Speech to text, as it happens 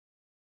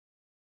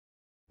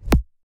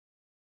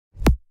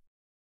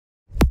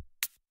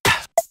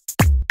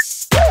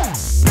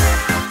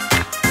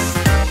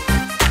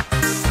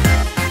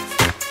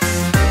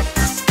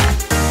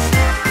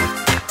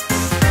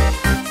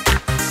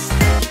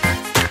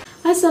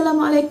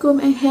Assalamualaikum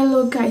and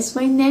hello guys,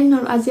 my name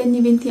is Aziani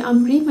binti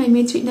Amri, my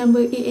matric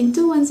number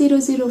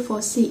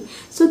AN210004C.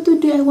 So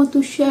today I want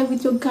to share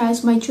with you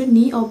guys my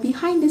journey or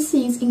behind the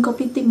scenes in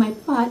completing my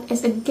part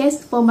as a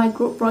guest for my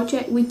group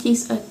project, which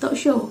is a talk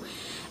show.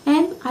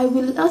 And I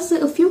will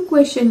answer a few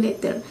questions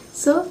later.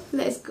 So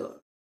let's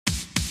go.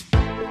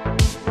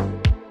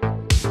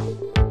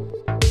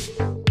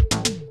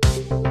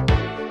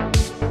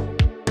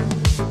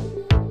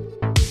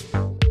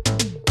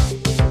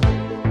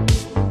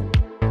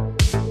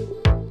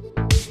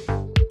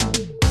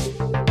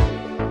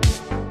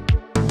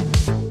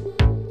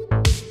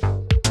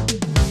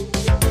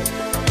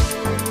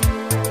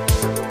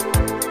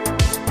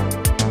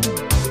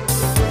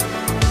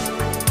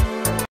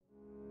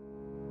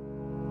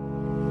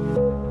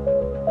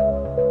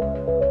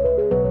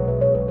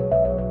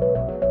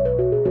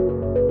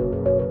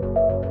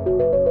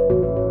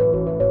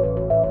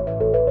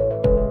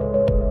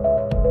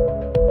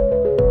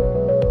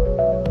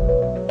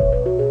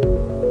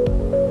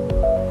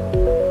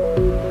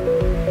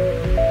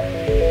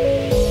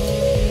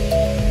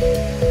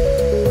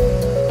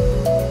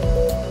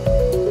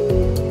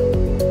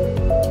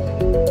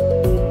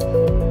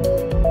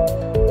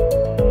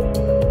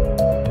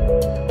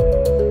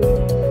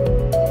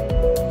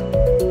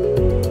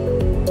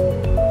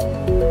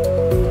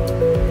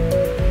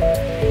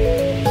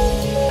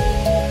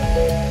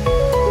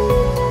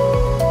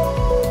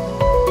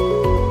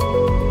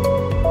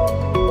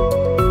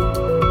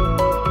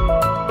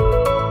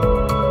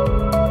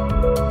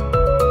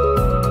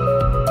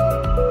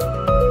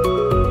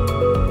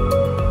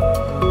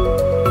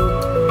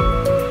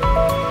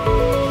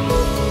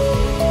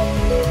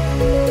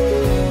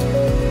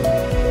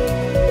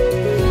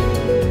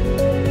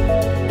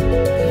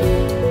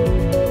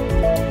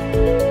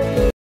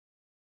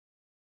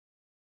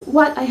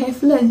 What I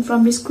have learned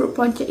from this group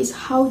project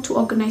is how to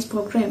organize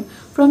program.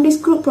 From this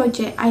group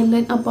project, I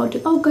learned about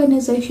the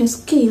organization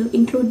skill,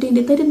 including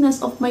the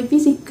readiness of my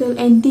physical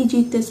and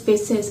digital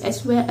spaces,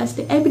 as well as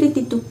the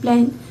ability to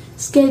plan,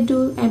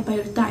 schedule, and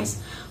prioritize.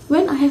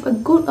 When I have a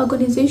good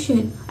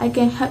organization, I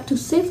can help to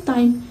save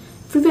time,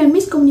 prevent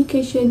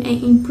miscommunication,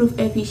 and improve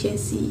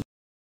efficiency.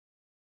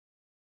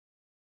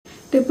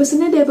 The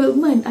personal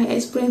development I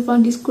experienced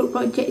from this group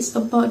project is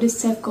about the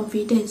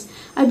self-confidence.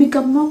 I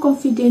become more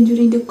confident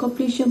during the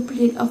completion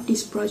period of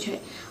this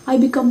project. I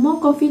become more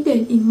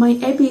confident in my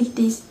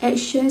abilities,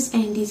 actions,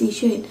 and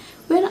decisions.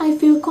 When I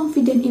feel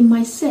confident in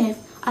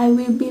myself, I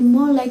will be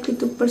more likely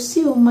to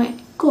pursue my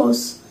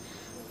goals,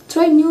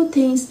 try new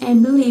things,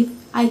 and believe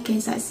I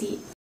can succeed.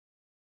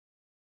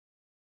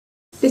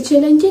 The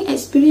challenging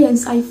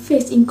experience I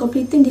faced in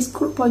completing this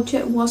group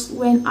project was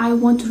when I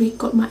want to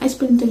record my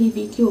explanatory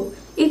video.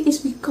 It is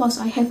because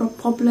I have a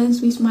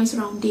problems with my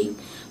surrounding.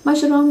 My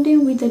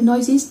surrounding with the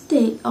noisy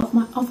state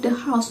of the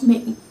house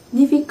make it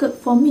difficult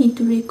for me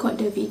to record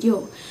the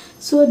video.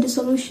 So the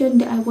solution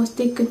that I was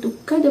taken to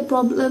cut the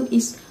problem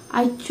is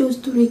I choose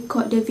to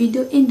record the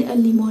video in the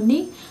early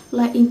morning,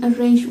 like in a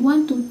range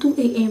 1 to 2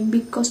 AM,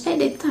 because at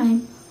that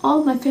time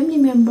all my family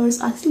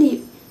members are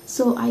asleep,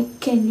 so I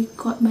can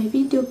record my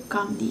video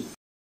calmly.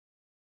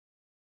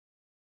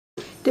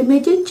 The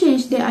major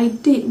change that I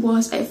did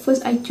was, at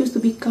first I chose to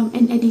become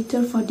an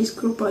editor for this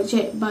group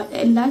project, but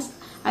at last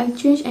I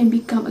changed and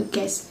become a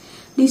guest.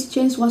 This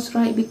change was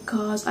right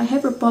because I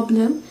have a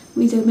problem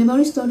with the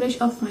memory storage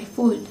of my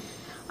phone.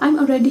 I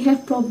already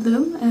have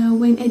problem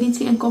when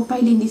editing and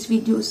compiling this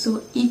video,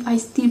 so if I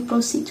still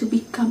proceed to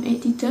become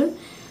editor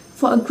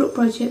for a group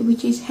project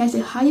which has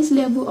the highest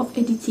level of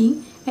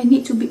editing and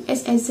need to be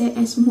as exact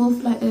and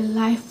smooth like a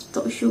live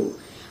talk show,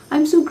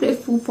 I'm so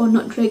grateful for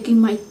not dragging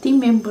my team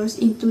members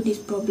into this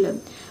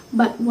problem.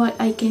 But what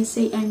I can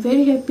say, I'm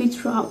very happy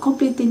throughout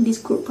completing this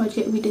group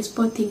project with the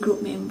supporting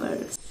group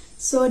members.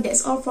 So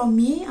that's all from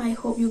me. I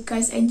hope you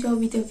guys enjoy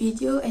with the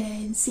video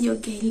and see you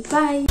again.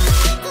 Bye!